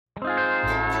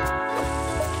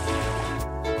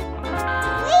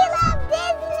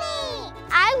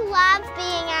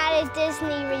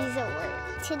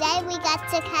today we got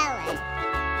to color.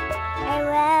 I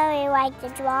really like the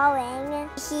drawing.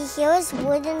 He hears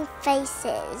wooden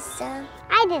faces.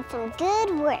 I did some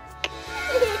good work.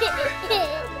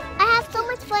 I have so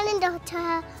much fun in the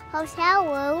hotel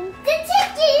room. The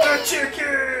chicken! The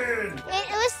chicken!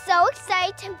 It was so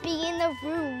exciting to be in the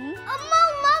room. Oh,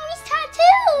 Mommy's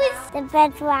tattoos! The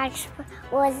beeswax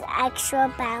was extra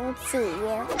bouncy.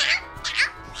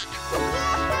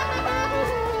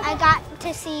 I got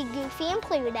to see Goofy and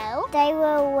Pluto. They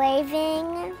were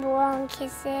waving, blowing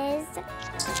kisses.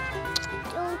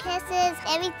 Blowing kisses,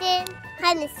 everything.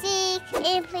 Hide and seek,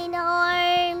 airplane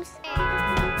arms.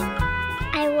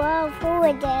 I love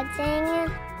hula dancing.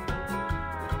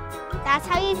 That's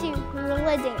how you do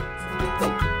hula dance.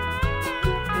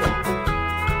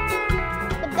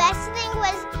 The best thing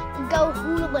was go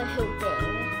hula hooping.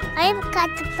 I got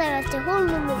to play with the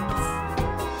hula hoops.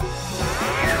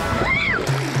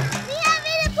 We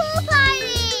having a pool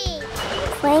party!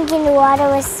 Playing in the water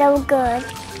was so good.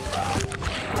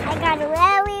 I got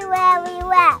really, really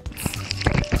wet.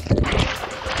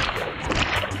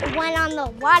 Went on the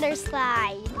water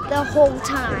slide the whole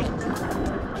time.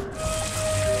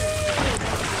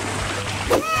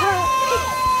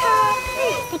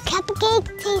 The cupcake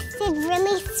tasted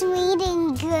really sweet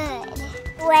and good.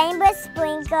 Rainbow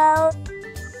sprinkle.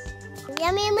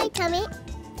 Yummy in my tummy.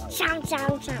 Chomp,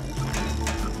 chomp, chomp.